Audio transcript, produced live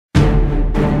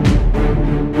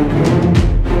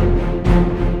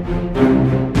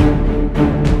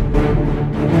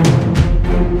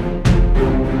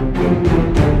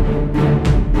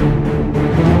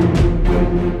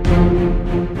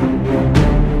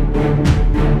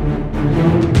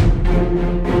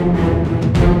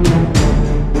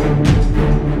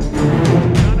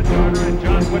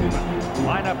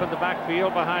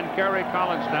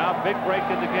Collins now, big break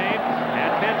in the game,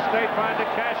 and Penn State trying to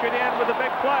cash it in with a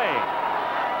big play.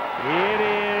 It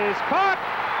is caught.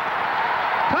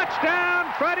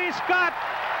 Touchdown, Freddie Scott.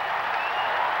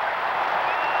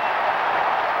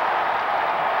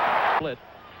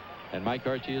 And Mike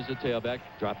Archie is the tailback.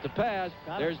 Drop the pass.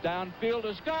 There's downfield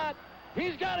to Scott.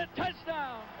 He's got a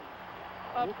touchdown.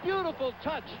 A beautiful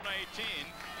touch. 18.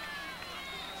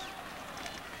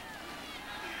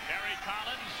 Kerry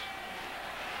Collins.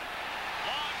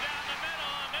 Long down the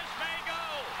middle, and this may go.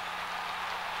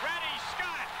 Freddie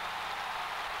Scott.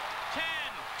 10.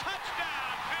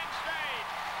 Touchdown, Penn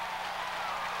State.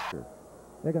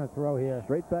 They're going to throw here.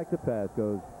 Straight back to pass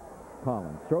goes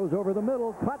Collins. Throws over the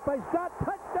middle. Caught by Scott.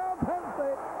 Touchdown, Penn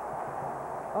State.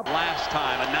 Last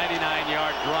time, a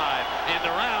 99-yard drive. End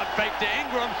around, fake to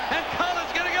Engram, and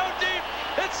Collins going to go deep.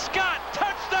 It's Scott.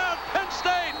 Touchdown, Penn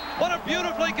State. What a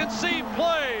beautifully conceived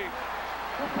play.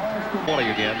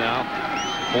 20 again now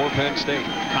for Penn State.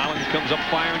 Collins comes up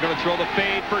firing, going to throw the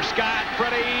fade for Scott.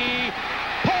 Freddie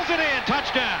pulls it in.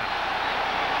 Touchdown.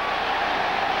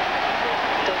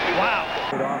 Wow.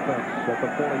 Good offense at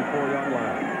the 44-yard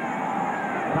line.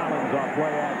 Collins off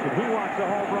play action. He wants a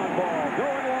home run ball.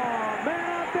 Going long. Man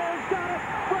out there. Got it.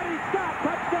 Freddie Scott.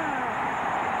 Touchdown.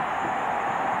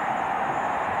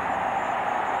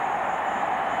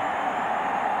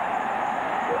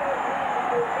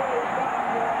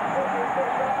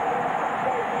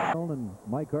 And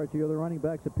Mike Archie are the running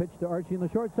backs. A pitch to Archie in the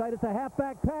short side. It's a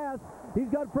halfback pass. He's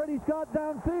got Freddie Scott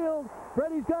downfield.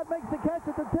 Freddie Scott makes the catch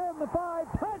at the 10, the 5.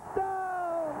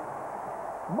 Touchdown!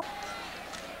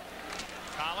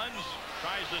 Collins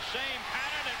tries the same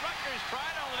pattern that Rutgers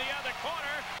tried over the other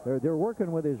corner. They're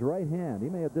working with his right hand. He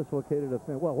may have dislocated a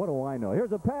fin. Well, what do I know?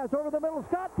 Here's a pass over the middle.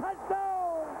 Scott,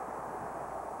 touchdown!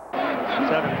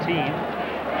 17.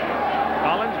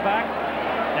 Collins back.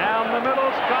 Down the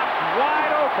middle. Scott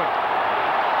wide open.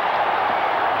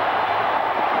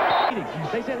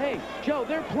 They said, hey, Joe,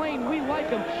 they're playing. We like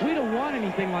them. We don't want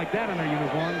anything like that on our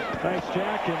uniform. Thanks,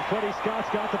 Jack. And Freddie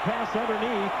Scott's got the pass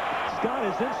underneath. Scott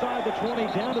is inside the 20,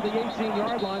 down to the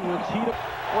 18-yard line with Tito.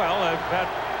 Well,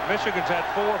 Michigan's had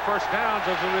 4 first downs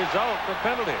as a result of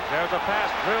penalties. There's a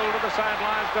pass drilled to the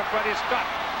sidelines to Freddie Scott.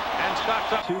 And Scott's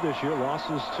up. 2 this year,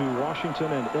 losses to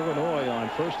Washington and Illinois on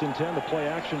 1st and 10. The play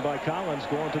action by Collins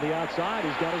going to the outside.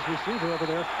 He's got his receiver over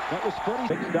there. That was Freddie.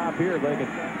 Big stop here. They can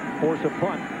force a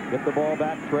punt. Get the ball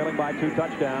back, trailing by 2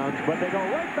 touchdowns. But they go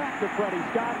right back to Freddie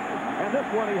Scott. And this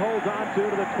one he holds on to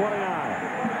the 29.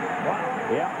 Wow.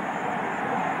 Yep.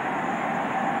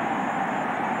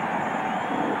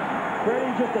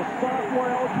 Freddie just a sophomore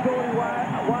eligibility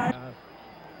wide.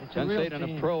 Penn State and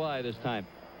a pro eye this time.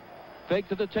 Fake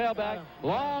to the tailback.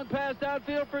 Long pass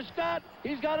downfield for Scott.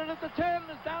 He's got it at the 10.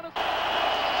 It's down to...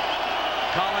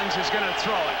 Collins is going to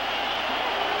throw it.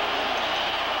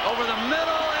 Over the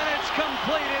middle, and it's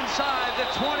complete inside the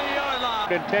 20-yard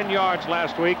line. In 10 yards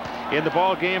last week in the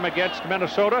ball game against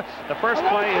Minnesota. The first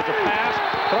play is a pass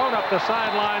thrown up the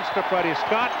sidelines to Freddie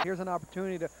Scott. Here's an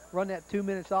opportunity to run that 2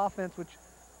 minutes offense, which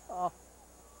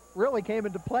really came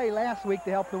into play last week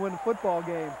to help them win the football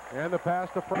game. And the pass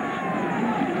to Freddie.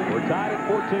 We're tied at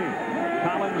 14.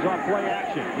 Collins off play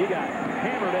action. He got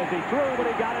hammered as he threw, but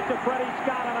he got it to Freddie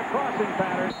Scott on a crossing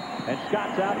pattern. And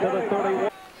Scott's out to the 31.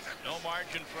 No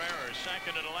margin for error.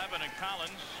 2nd and 11, and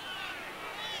Collins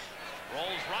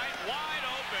rolls right wide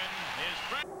open.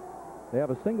 They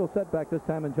have a single setback this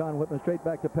time, and John Whitman straight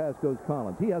back to pass goes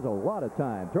Collins. He has a lot of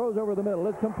time. Throws over the middle.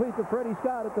 It's complete to Freddie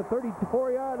Scott at the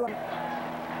 34-yard line.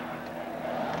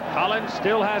 Collins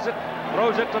still has it,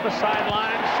 throws it to the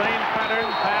sideline, same pattern,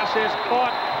 pass is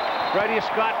caught. Freddie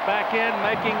Scott back in,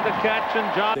 making the catch, and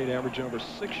John. They average over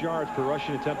 6 yards per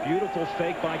rushing attempt. Beautiful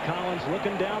fake by Collins,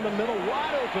 looking down the middle,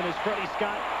 wide open is Freddie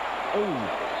Scott. Oh.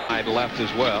 Side left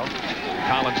as well.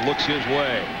 Collins looks his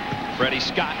way. Freddie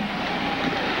Scott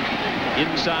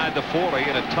inside the 40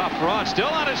 in a tough run, still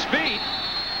on his feet.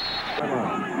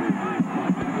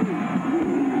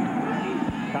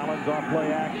 Collins off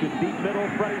play action, deep middle,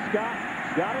 Freddie Scott,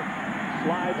 got it,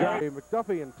 slides out.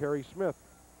 McDuffie and Terry Smith.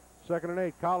 2nd and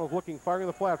 8, Collins looking, firing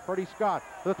the flat, Freddie Scott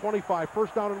to the 25,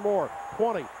 first down and more,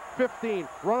 20, 15,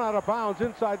 run out of bounds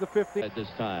inside the 50. At this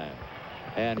time.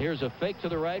 And here's a fake to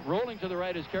the right. Rolling to the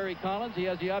right is Kerry Collins. He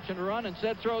has the option to run, and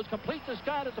said throws complete to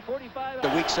Scott at the 45. The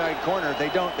weak side corner, they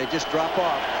don't, they just drop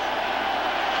off.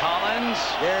 Collins.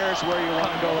 There's where you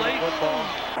want to go with the football.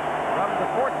 From the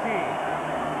 14.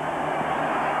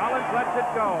 Lets it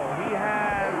go. He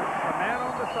has a man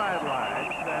on the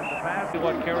sidelines, and the pass is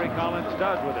what Kerry Collins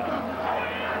does with it.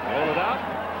 Roll it out,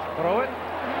 throw it,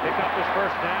 pick up his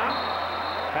first down.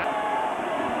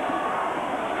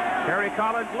 Kerry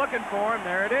Collins looking for him.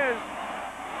 There it is.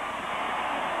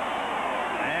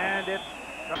 And it's...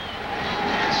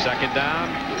 Second down.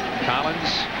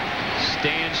 Collins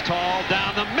stands tall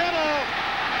down the middle.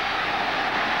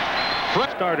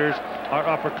 Starters are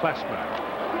upperclassmen.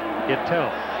 It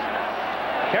tells.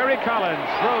 Kerry Collins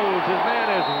throws. His man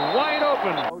is wide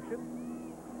open.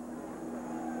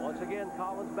 Once again,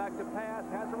 Collins back to pass.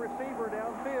 Has a receiver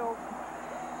downfield.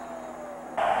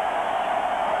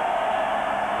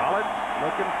 Collins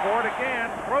looking for it again.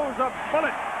 Throws a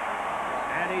bullet.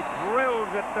 And he drills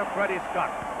it to Freddie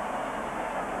Scott.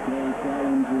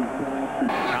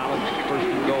 Collins first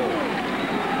and goal.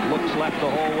 Looks left the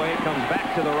whole way. Comes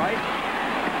back to the right.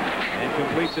 And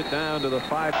completes it down to the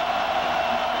 5.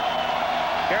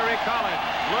 Kerry Collins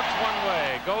looks one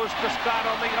way, goes to Scott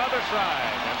on the other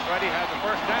side, and Freddie has a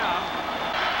first down.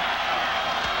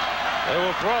 They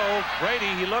will throw.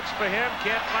 Brady, he looks for him,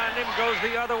 can't find him, goes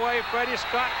the other way. Freddie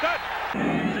Scott, good.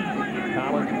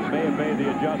 Collins may have made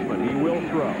the adjustment. He will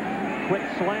throw. Quick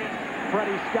slant.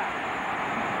 Freddie Scott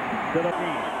to the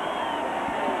knee.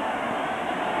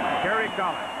 Kerry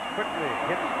Collins quickly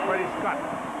hits Freddie Scott,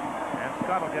 and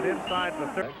Scott will get inside the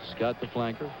 30. Scott the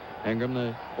flanker. Engram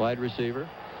the wide receiver.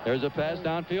 There's a pass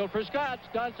downfield for Scott.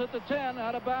 Scott's at the 10,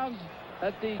 out of bounds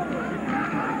at the...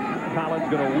 Collins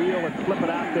going to wheel and flip it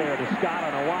out there to Scott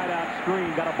on a wide-out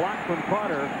screen. Got a block from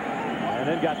Carter, and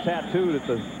then got tattooed at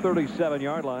the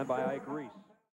 37-yard line by Ike Reese.